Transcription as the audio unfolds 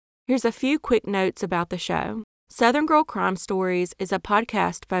Here's a few quick notes about the show. Southern Girl Crime Stories is a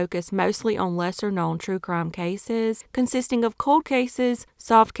podcast focused mostly on lesser-known true crime cases, consisting of cold cases,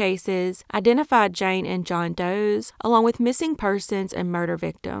 solved cases, identified Jane and John Does, along with missing persons and murder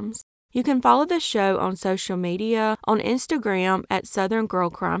victims. You can follow the show on social media, on Instagram at Southern Girl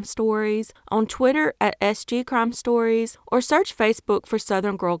Crime Stories, on Twitter at SG Crime Stories, or search Facebook for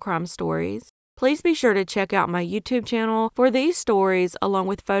Southern Girl Crime Stories. Please be sure to check out my YouTube channel for these stories, along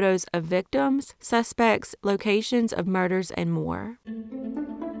with photos of victims, suspects, locations of murders, and more.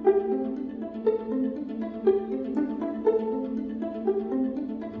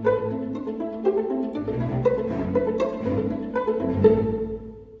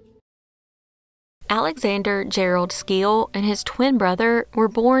 Alexander Gerald Skeel and his twin brother were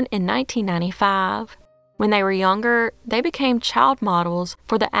born in 1995. When they were younger, they became child models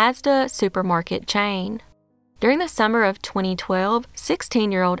for the Asda supermarket chain. During the summer of 2012,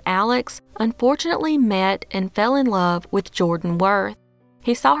 16-year-old Alex unfortunately met and fell in love with Jordan Worth.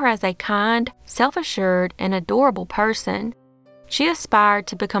 He saw her as a kind, self-assured, and adorable person. She aspired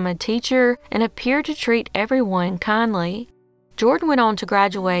to become a teacher and appeared to treat everyone kindly. Jordan went on to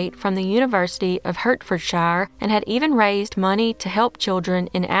graduate from the University of Hertfordshire and had even raised money to help children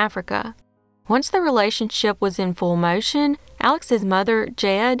in Africa. Once the relationship was in full motion, Alex's mother,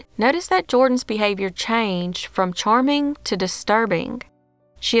 Jed, noticed that Jordan's behavior changed from charming to disturbing.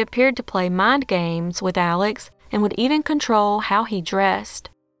 She appeared to play mind games with Alex and would even control how he dressed.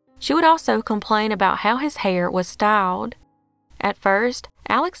 She would also complain about how his hair was styled. At first,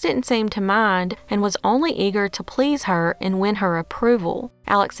 Alex didn't seem to mind and was only eager to please her and win her approval.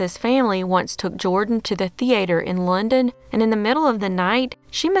 Alex's family once took Jordan to the theater in London, and in the middle of the night,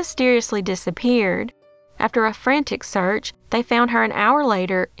 she mysteriously disappeared. After a frantic search, they found her an hour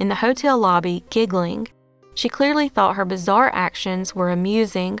later in the hotel lobby giggling. She clearly thought her bizarre actions were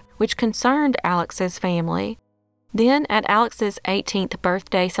amusing, which concerned Alex's family. Then, at Alex's 18th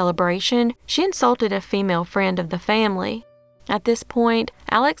birthday celebration, she insulted a female friend of the family. At this point,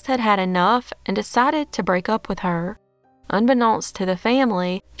 Alex had had enough and decided to break up with her. Unbeknownst to the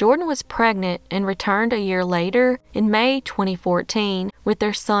family, Jordan was pregnant and returned a year later, in May 2014, with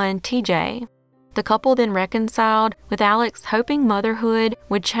their son TJ. The couple then reconciled, with Alex hoping motherhood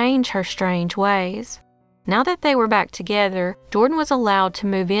would change her strange ways. Now that they were back together, Jordan was allowed to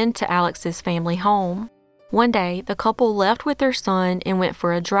move into Alex's family home. One day, the couple left with their son and went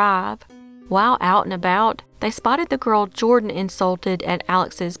for a drive. While out and about, they spotted the girl Jordan insulted at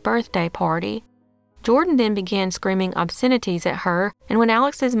Alex's birthday party. Jordan then began screaming obscenities at her, and when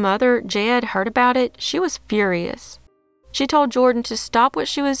Alex's mother, Jed, heard about it, she was furious. She told Jordan to stop what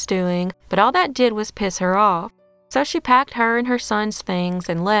she was doing, but all that did was piss her off. So she packed her and her son's things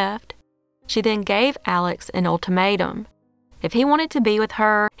and left. She then gave Alex an ultimatum. If he wanted to be with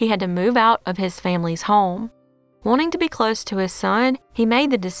her, he had to move out of his family's home. Wanting to be close to his son, he made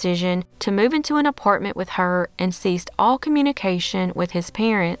the decision to move into an apartment with her and ceased all communication with his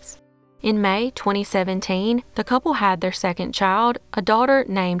parents. In May 2017, the couple had their second child, a daughter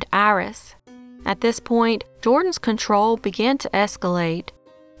named Iris. At this point, Jordan's control began to escalate.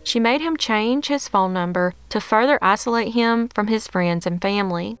 She made him change his phone number to further isolate him from his friends and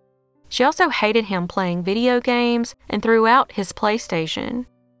family. She also hated him playing video games and threw out his PlayStation.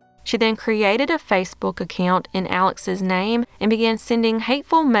 She then created a Facebook account in Alex's name and began sending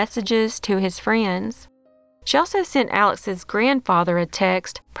hateful messages to his friends. She also sent Alex's grandfather a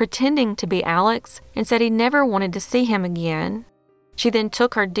text pretending to be Alex and said he never wanted to see him again. She then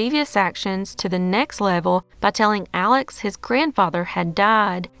took her devious actions to the next level by telling Alex his grandfather had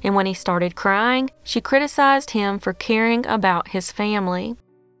died, and when he started crying, she criticized him for caring about his family.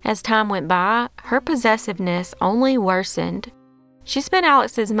 As time went by, her possessiveness only worsened. She spent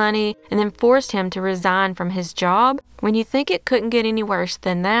Alex's money and then forced him to resign from his job. When you think it couldn't get any worse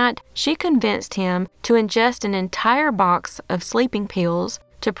than that, she convinced him to ingest an entire box of sleeping pills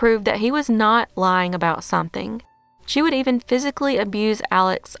to prove that he was not lying about something. She would even physically abuse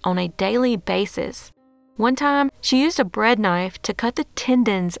Alex on a daily basis. One time, she used a bread knife to cut the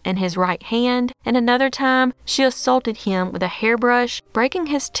tendons in his right hand, and another time, she assaulted him with a hairbrush, breaking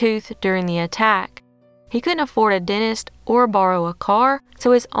his tooth during the attack. He couldn't afford a dentist or borrow a car,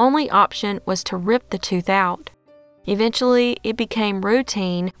 so his only option was to rip the tooth out. Eventually, it became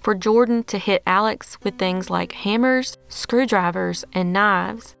routine for Jordan to hit Alex with things like hammers, screwdrivers, and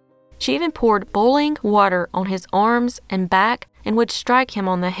knives. She even poured boiling water on his arms and back and would strike him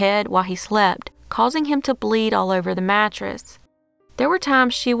on the head while he slept, causing him to bleed all over the mattress. There were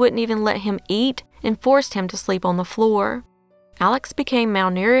times she wouldn't even let him eat and forced him to sleep on the floor. Alex became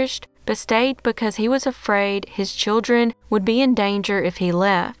malnourished, but stayed because he was afraid his children would be in danger if he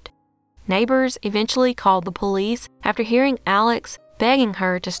left. Neighbors eventually called the police after hearing Alex begging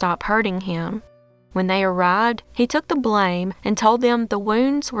her to stop hurting him. When they arrived, he took the blame and told them the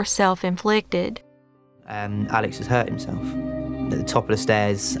wounds were self-inflicted. Alex has hurt himself. At the top of the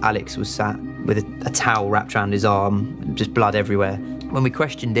stairs, Alex was sat with a towel wrapped around his arm, just blood everywhere. When we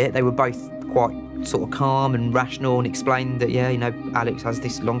questioned it, they were both quite sort of calm and rational and explained that, Alex has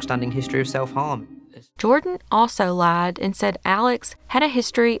this long-standing history of self-harm. Jordan also lied and said Alex had a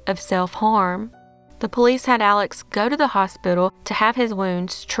history of self-harm. The police had Alex go to the hospital to have his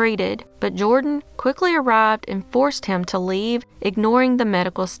wounds treated, but Jordan quickly arrived and forced him to leave, ignoring the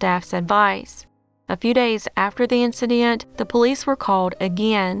medical staff's advice. A few days after the incident, the police were called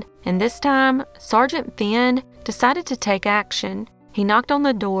again, and this time, Sergeant Finn decided to take action. He knocked on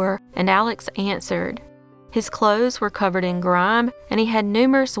the door, and Alex answered. His clothes were covered in grime, and he had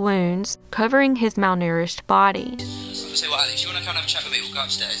numerous wounds covering his malnourished body. So what, Alex, you want to come and have a chat with me? We'll go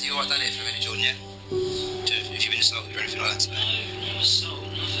upstairs. You all right down here for a minute, Jordan, yeah? Have you been assaulted or anything like that? No assault,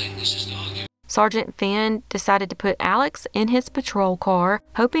 nothing. It's just an argument. Sergeant Finn decided to put Alex in his patrol car,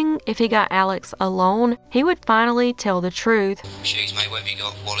 hoping if he got Alex alone, he would finally tell the truth. Shoes, mate, whatever you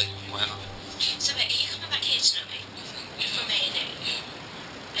got, wallet, whatever. So wait, are you coming back here tonight? For me,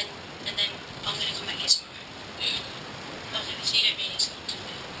 yeah. And then I'm going to come back here tomorrow? Yeah. Okay, so you don't really need to talk to me.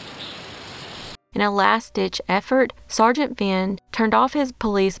 In a last-ditch effort, Sergeant Finn turned off his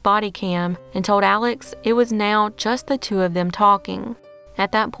police body cam and told Alex it was now just the two of them talking.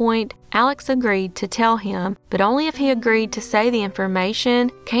 At that point, Alex agreed to tell him, but only if he agreed to say the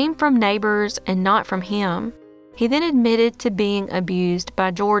information came from neighbors and not from him. He then admitted to being abused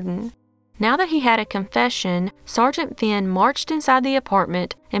by Jordan. Now that he had a confession, Sergeant Finn marched inside the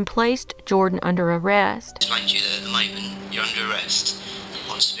apartment and placed Jordan under arrest. I explained to you that at the moment you're under arrest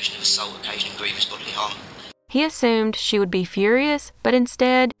on suspicion of assault occasioning grievous bodily harm. He assumed she would be furious, but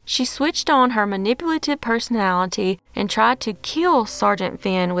instead, she switched on her manipulative personality and tried to kill Sergeant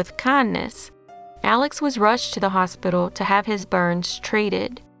Finn with kindness. Alex was rushed to the hospital to have his burns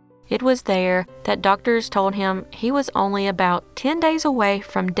treated. It was there that doctors told him he was only about 10 days away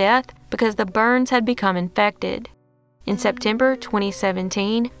from death because the burns had become infected. In September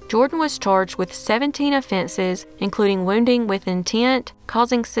 2017, Jordan was charged with 17 offenses, including wounding with intent,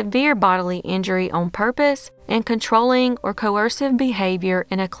 causing severe bodily injury on purpose, and controlling or coercive behavior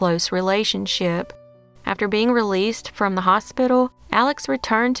in a close relationship. After being released from the hospital, Alex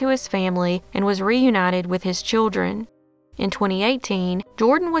returned to his family and was reunited with his children. In 2018,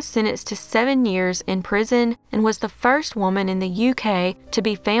 Jordan was sentenced to 7 years in prison and was the first woman in the UK to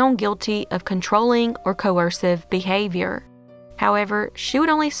be found guilty of controlling or coercive behavior. However, she would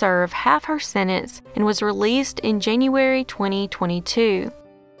only serve half her sentence and was released in January 2022.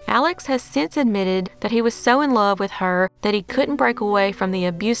 Alex has since admitted that he was so in love with her that he couldn't break away from the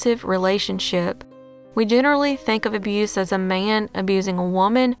abusive relationship. We generally think of abuse as a man abusing a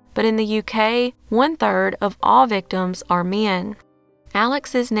woman, but in the UK, 1/3 of all victims are men.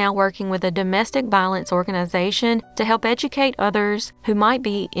 Alex is now working with a domestic violence organization to help educate others who might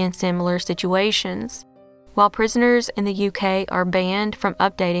be in similar situations. While prisoners in the UK are banned from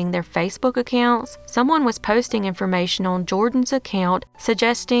updating their Facebook accounts, someone was posting information on Jordan's account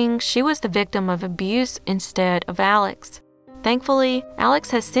suggesting she was the victim of abuse instead of Alex. Thankfully,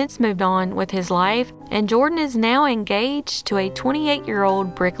 Alex has since moved on with his life, and Jordan is now engaged to a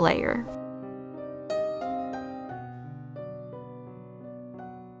 28-year-old bricklayer.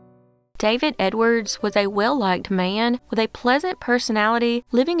 David Edwards was a well-liked man with a pleasant personality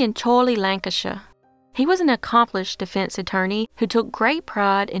living in Chorley, Lancashire. He was an accomplished defense attorney who took great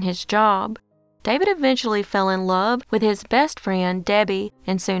pride in his job. David eventually fell in love with his best friend, Debbie,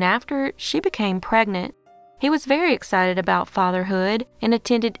 and soon after, she became pregnant. He was very excited about fatherhood and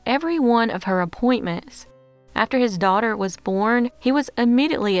attended every one of her appointments. After his daughter was born, he was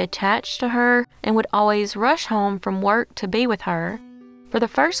immediately attached to her and would always rush home from work to be with her. For the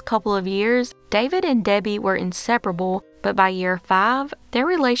first couple of years, David and Debbie were inseparable, but by year 5, their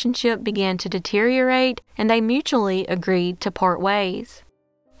relationship began to deteriorate and they mutually agreed to part ways.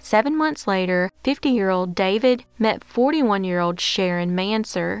 7 months later, 50-year-old David met 41-year-old Sharon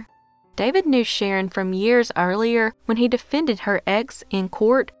Manser. David knew Sharon from years earlier when he defended her ex in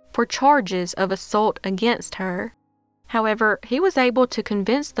court for charges of assault against her. However, he was able to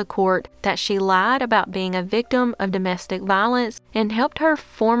convince the court that she lied about being a victim of domestic violence and helped her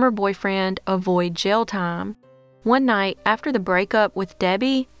former boyfriend avoid jail time. One night after the breakup with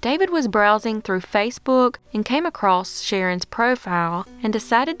Debbie, David was browsing through Facebook and came across Sharon's profile and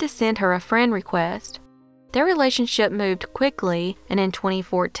decided to send her a friend request. Their relationship moved quickly, and in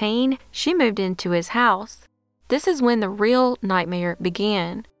 2014, she moved into his house. This is when the real nightmare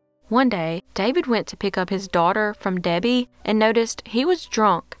began. One day, David went to pick up his daughter from Debbie and noticed he was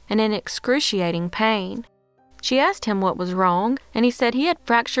drunk and in excruciating pain. She asked him what was wrong, and he said he had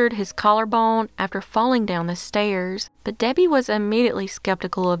fractured his collarbone after falling down the stairs, but Debbie was immediately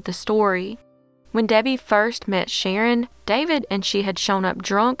skeptical of the story. When Debbie first met Sharon, David and she had shown up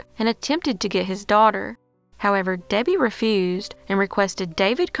drunk and attempted to get his daughter. However, Debbie refused and requested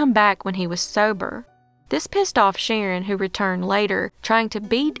David come back when he was sober. This pissed off Sharon, who returned later, trying to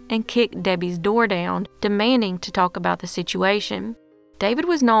beat and kick Debbie's door down, demanding to talk about the situation. David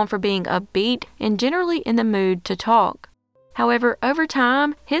was known for being upbeat and generally in the mood to talk. However, over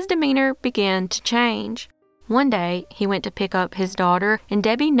time, his demeanor began to change. One day, he went to pick up his daughter, and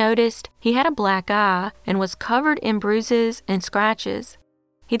Debbie noticed he had a black eye and was covered in bruises and scratches.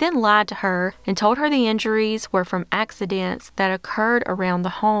 He then lied to her and told her the injuries were from accidents that occurred around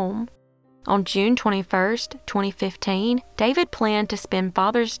the home. On June 21, 2015, David planned to spend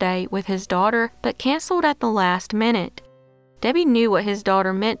Father's Day with his daughter but canceled at the last minute. Debbie knew what his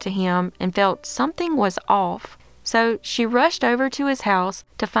daughter meant to him and felt something was off, so she rushed over to his house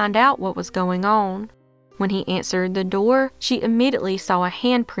to find out what was going on. When he answered the door, she immediately saw a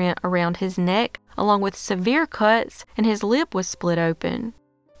handprint around his neck, along with severe cuts, and his lip was split open.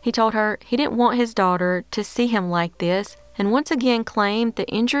 He told her he didn't want his daughter to see him like this, and once again claimed the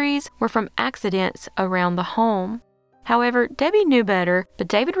injuries were from accidents around the home. However, Debbie knew better, but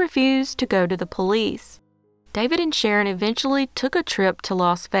David refused to go to the police. David and Sharon eventually took a trip to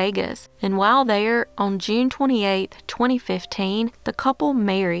Las Vegas, and while there, on June 28, 2015, the couple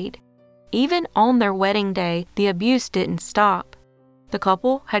married. Even on their wedding day, the abuse didn't stop. The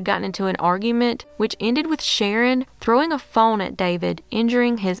couple had gotten into an argument, which ended with Sharon throwing a phone at David,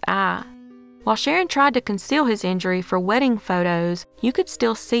 injuring his eye. While Sharon tried to conceal his injury for wedding photos, you could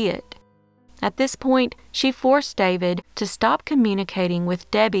still see it. At this point, she forced David to stop communicating with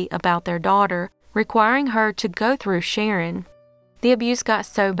Debbie about their daughter, requiring her to go through Sharon. The abuse got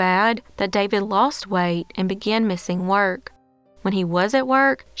so bad that David lost weight and began missing work. When he was at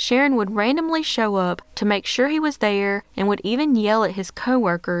work, Sharon would randomly show up to make sure he was there and would even yell at his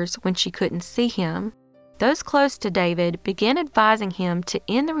coworkers when she couldn't see him. Those close to David began advising him to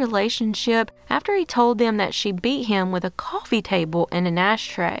end the relationship after he told them that she beat him with a coffee table and an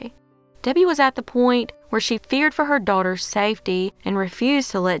ashtray. Debbie was at the point where she feared for her daughter's safety and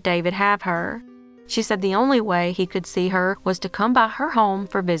refused to let David have her. She said the only way he could see her was to come by her home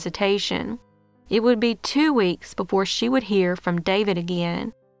for visitation. It would be 2 weeks before she would hear from David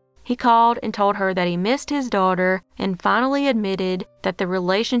again. He called and told her that he missed his daughter and finally admitted that the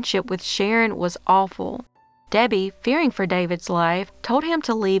relationship with Sharon was awful. Debbie, fearing for David's life, told him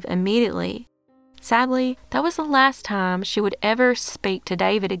to leave immediately. Sadly, that was the last time she would ever speak to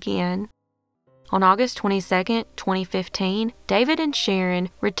David again. On August 22, 2015, David and Sharon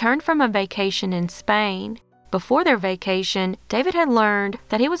returned from a vacation in Spain. Before their vacation, David had learned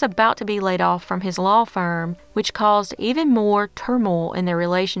that he was about to be laid off from his law firm, which caused even more turmoil in their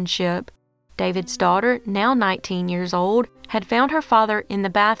relationship. David's daughter, now 19 years old, had found her father in the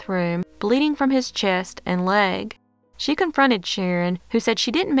bathroom, bleeding from his chest and leg. She confronted Sharon, who said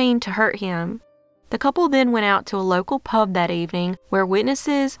she didn't mean to hurt him. The couple then went out to a local pub that evening, where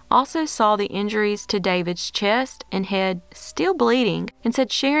witnesses also saw the injuries to David's chest and head still bleeding, and said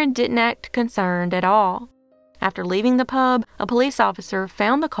Sharon didn't act concerned at all. After leaving the pub, a police officer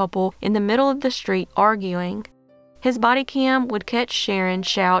found the couple in the middle of the street arguing. His body cam would catch Sharon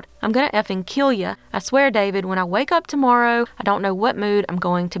shout, "I'm gonna effing kill ya. I swear, David, when I wake up tomorrow, I don't know what mood I'm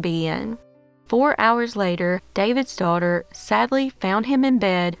going to be in." 4 hours later, David's daughter sadly found him in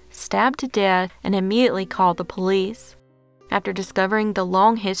bed, stabbed to death, and immediately called the police. After discovering the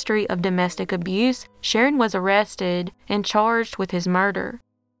long history of domestic abuse, Sharon was arrested and charged with his murder.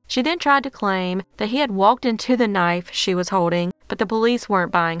 She then tried to claim that he had walked into the knife she was holding, but the police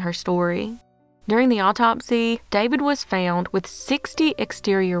weren't buying her story. During the autopsy, David was found with 60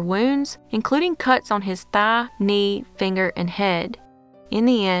 exterior wounds, including cuts on his thigh, knee, finger, and head. In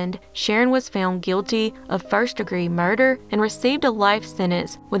the end, Sharon was found guilty of first-degree murder and received a life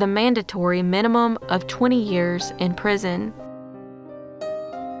sentence with a mandatory minimum of 20 years in prison.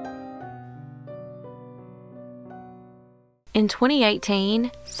 In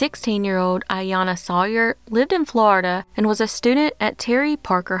 2018, 16-year-old Ayanna Sawyer lived in Florida and was a student at Terry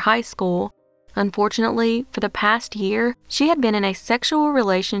Parker High School. Unfortunately, for the past year, she had been in a sexual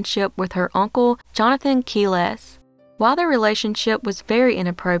relationship with her uncle, Jonathan Keeles. While their relationship was very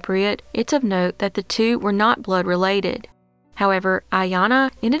inappropriate, it's of note that the two were not blood related. However,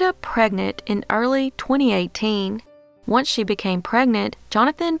 Ayanna ended up pregnant in early 2018. once she became pregnant,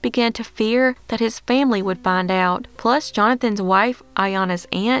 Jonathan began to fear that his family would find out. Plus, Jonathan's wife, Ayanna's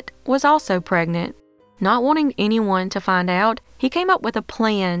aunt, was also pregnant. Not wanting anyone to find out, he came up with a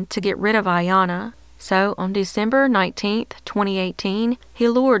plan to get rid of Ayanna. So, on December 19, 2018, he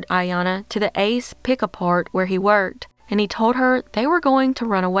lured Ayanna to the Ace Pick-A-Part where he worked, and he told her they were going to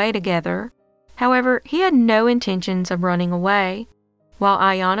run away together. However, he had no intentions of running away. While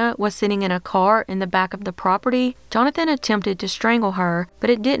Ayanna was sitting in a car in the back of the property, Jonathan attempted to strangle her, but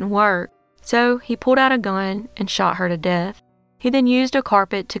it didn't work. So he pulled out a gun and shot her to death. He then used a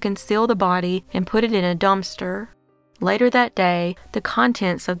carpet to conceal the body and put it in a dumpster. Later that day, the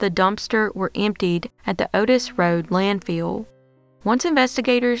contents of the dumpster were emptied at the Otis Road landfill. Once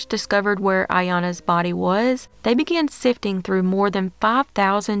investigators discovered where Ayanna's body was, they began sifting through more than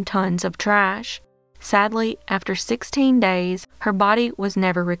 5,000 tons of trash. Sadly, after 16 days, her body was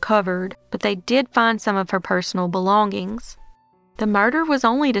never recovered, but they did find some of her personal belongings. The murder was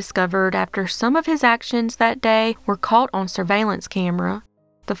only discovered after some of his actions that day were caught on surveillance camera.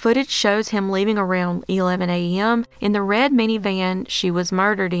 The footage shows him leaving around 11 a.m. in the red minivan she was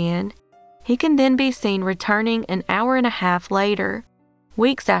murdered in. He can then be seen returning an hour and a half later.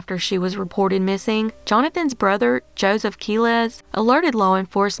 Weeks after she was reported missing, Jonathan's brother, Joseph Quiles, alerted law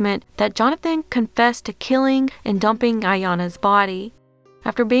enforcement that Jonathan confessed to killing and dumping Ayanna's body.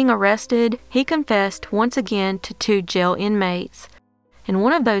 After being arrested, he confessed once again to 2 jail inmates. And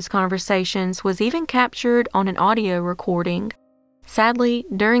one of those conversations was even captured on an audio recording. Sadly,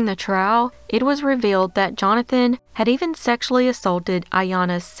 during the trial, it was revealed that Jonathan had even sexually assaulted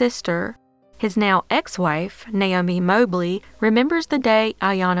Ayanna's sister. His now ex-wife, Naomi Mobley, remembers the day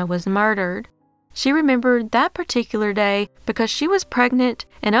Ayanna was murdered. She remembered that particular day because she was pregnant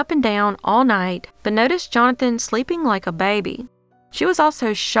and up and down all night, but noticed Jonathan sleeping like a baby. She was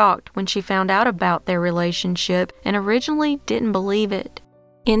also shocked when she found out about their relationship and originally didn't believe it.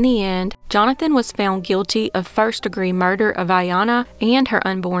 In the end, Jonathan was found guilty of first-degree murder of Ayanna and her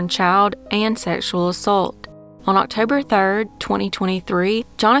unborn child and sexual assault. On October 3, 2023,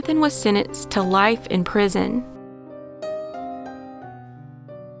 Jonathan was sentenced to life in prison.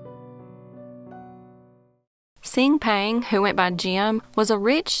 Sing Pang, who went by Jim, was a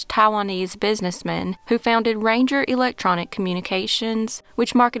rich Taiwanese businessman who founded Ranger Electronic Communications,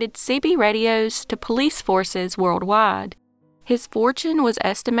 which marketed CB radios to police forces worldwide. His fortune was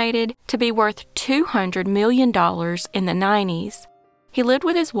estimated to be worth $200 million in the 90s. He lived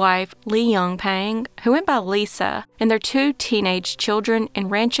with his wife, Lee Young Pang, who went by Lisa, and their 2 teenage children in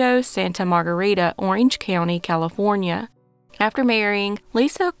Rancho Santa Margarita, Orange County, California. After marrying,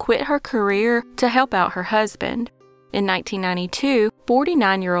 Lisa quit her career to help out her husband. In 1992,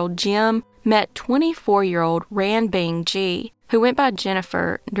 49-year-old Jim met 24-year-old Ran Bing Ji, who went by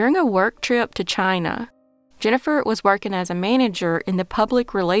Jennifer, during a work trip to China. Jennifer was working as a manager in the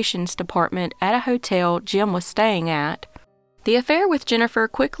public relations department at a hotel Jim was staying at. The affair with Jennifer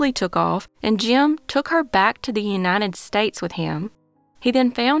quickly took off, and Jim took her back to the United States with him. He then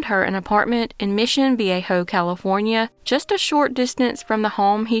found her an apartment in Mission Viejo, California, just a short distance from the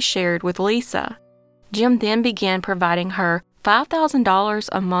home he shared with Lisa. Jim then began providing her $5,000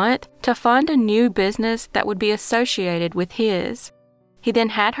 a month to fund a new business that would be associated with his. He then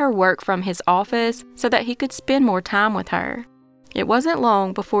had her work from his office so that he could spend more time with her. It wasn't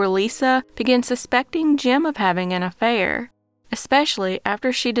long before Lisa began suspecting Jim of having an affair, especially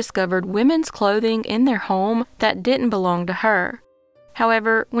after she discovered women's clothing in their home that didn't belong to her.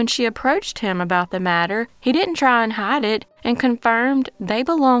 However, when she approached him about the matter, he didn't try and hide it and confirmed they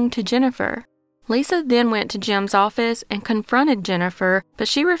belonged to Jennifer. Lisa then went to Jim's office and confronted Jennifer, but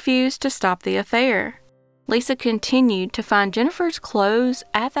she refused to stop the affair. Lisa continued to find Jennifer's clothes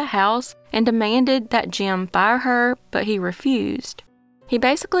at the house and demanded that Jim fire her, but he refused. He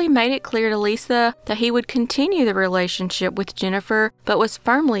basically made it clear to Lisa that he would continue the relationship with Jennifer, but was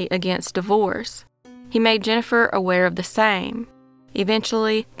firmly against divorce. He made Jennifer aware of the same.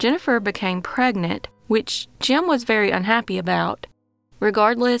 Eventually, Jennifer became pregnant, which Jim was very unhappy about.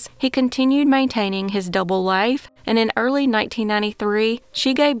 Regardless, he continued maintaining his double life, and in early 1993,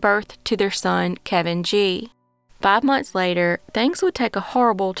 she gave birth to their son, Kevin G. 5 months later, things would take a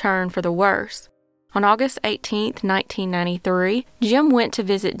horrible turn for the worse. On August 18, 1993, Jim went to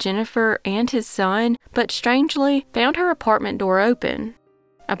visit Jennifer and his son, but strangely found her apartment door open.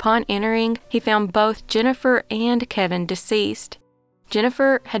 Upon entering, he found both Jennifer and Kevin deceased.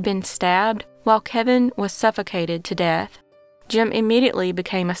 Jennifer had been stabbed, while Kevin was suffocated to death. Jim immediately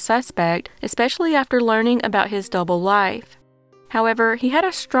became a suspect, especially after learning about his double life. However, he had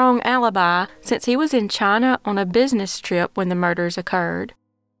a strong alibi since he was in China on a business trip when the murders occurred.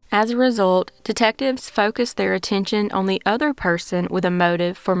 As a result, detectives focused their attention on the other person with a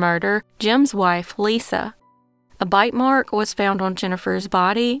motive for murder, Jim's wife, Lisa. A bite mark was found on Jennifer's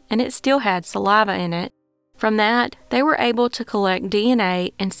body, and it still had saliva in it. From that, they were able to collect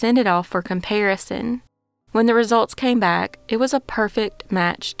DNA and send it off for comparison. When the results came back, it was a perfect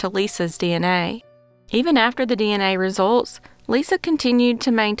match to Lisa's DNA. Even after the DNA results, Lisa continued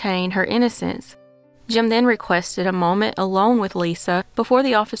to maintain her innocence. Jim then requested a moment alone with Lisa before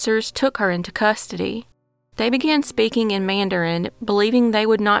the officers took her into custody. They began speaking in Mandarin, believing they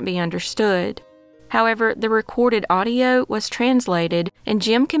would not be understood. However, the recorded audio was translated, and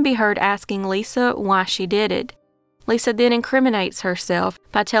Jim can be heard asking Lisa why she did it. Lisa then incriminates herself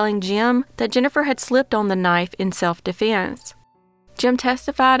by telling Jim that Jennifer had slipped on the knife in self-defense. Jim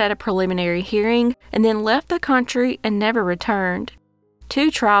testified at a preliminary hearing and then left the country and never returned.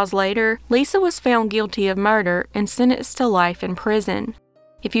 2 trials later, Lisa was found guilty of murder and sentenced to life in prison.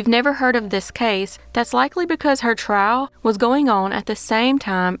 If you've never heard of this case, that's likely because her trial was going on at the same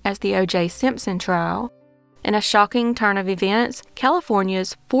time as the O.J. Simpson trial. In a shocking turn of events,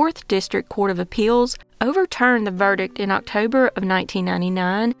 California's 4th District Court of Appeals overturned the verdict in October of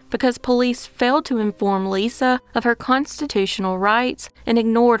 1999 because police failed to inform Lisa of her constitutional rights and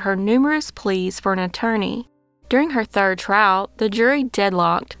ignored her numerous pleas for an attorney. During her 3rd trial, the jury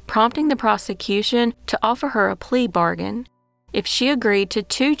deadlocked, prompting the prosecution to offer her a plea bargain. If she agreed to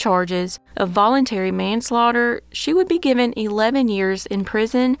 2 charges of voluntary manslaughter, she would be given 11 years in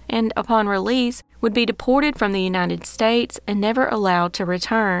prison and, upon release, would be deported from the United States and never allowed to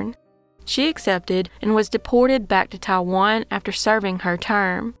return. She accepted and was deported back to Taiwan after serving her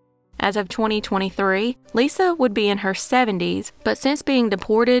term. As of 2023, Lisa would be in her 70s, but since being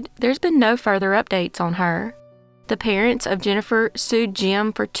deported, there's been no further updates on her. The parents of Jennifer sued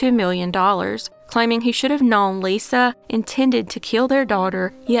Jim for $2 million, claiming he should have known Lisa intended to kill their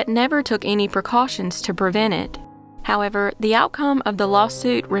daughter, yet never took any precautions to prevent it. However, the outcome of the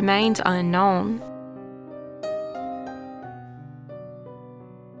lawsuit remains unknown.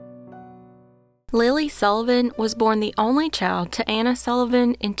 Lily Sullivan was born the only child to Anna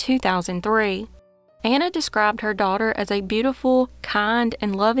Sullivan in 2003. Anna described her daughter as a beautiful, kind,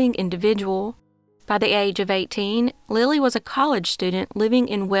 and loving individual. By the age of 18, Lily was a college student living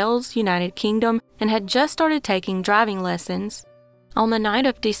in Wales, United Kingdom, and had just started taking driving lessons. On the night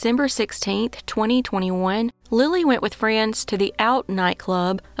of December 16, 2021, Lily went with friends to the Out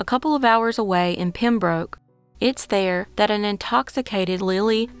nightclub a couple of hours away in Pembroke. It's there that an intoxicated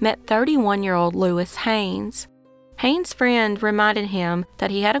Lily met 31-year-old Lewis Haynes. Haynes' friend reminded him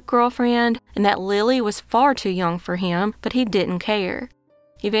that he had a girlfriend and that Lily was far too young for him, but he didn't care.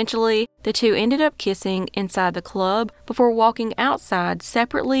 Eventually, the two ended up kissing inside the club before walking outside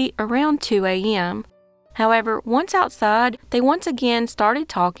separately around 2 a.m. However, once outside, they once again started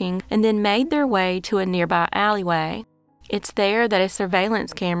talking and then made their way to a nearby alleyway. It's there that a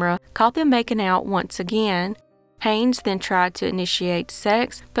surveillance camera caught them making out once again. Haynes then tried to initiate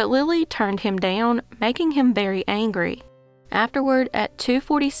sex, but Lily turned him down, making him very angry. Afterward, at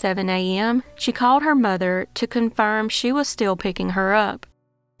 2:47 a.m., she called her mother to confirm she was still picking her up.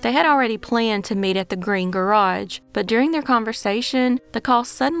 They had already planned to meet at the Green Garage, but during their conversation, the call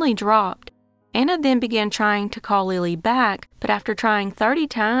suddenly dropped. Anna then began trying to call Lily back, but after trying 30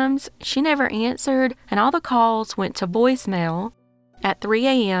 times, she never answered and all the calls went to voicemail. At 3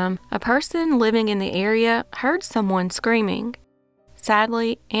 a.m., a person living in the area heard someone screaming.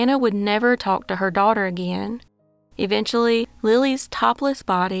 Sadly, Anna would never talk to her daughter again. Eventually, Lily's topless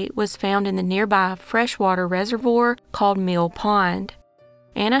body was found in the nearby freshwater reservoir called Mill Pond.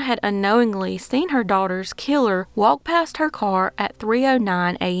 Anna had unknowingly seen her daughter's killer walk past her car at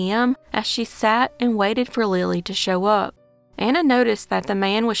 3:09 a.m. as she sat and waited for Lily to show up. Anna noticed that the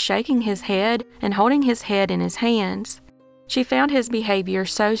man was shaking his head and holding his head in his hands. She found his behavior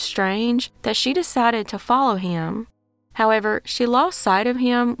so strange that she decided to follow him. However, she lost sight of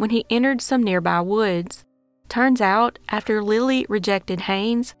him when he entered some nearby woods. Turns out, after Lily rejected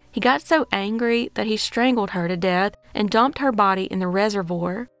Haynes, he got so angry that he strangled her to death and dumped her body in the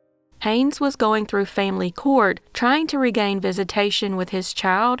reservoir. Haynes was going through family court trying to regain visitation with his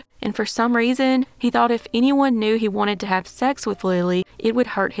child, and for some reason, he thought if anyone knew he wanted to have sex with Lily, it would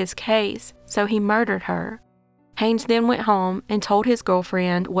hurt his case, so he murdered her. Haynes then went home and told his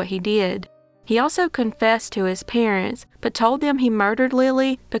girlfriend what he did. He also confessed to his parents, but told them he murdered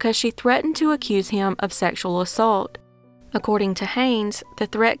Lily because she threatened to accuse him of sexual assault. According to Haynes, the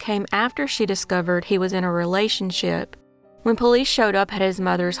threat came after she discovered he was in a relationship. When police showed up at his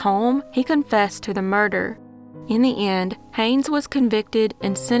mother's home, he confessed to the murder. In the end, Haynes was convicted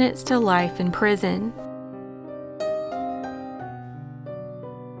and sentenced to life in prison.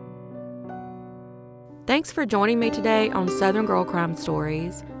 Thanks for joining me today on Southern Girl Crime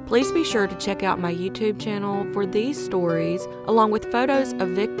Stories. Please be sure to check out my YouTube channel for these stories, along with photos of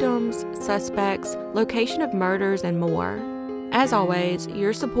victims, suspects, location of murders, and more. As always,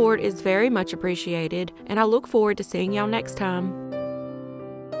 your support is very much appreciated, and I look forward to seeing y'all next time.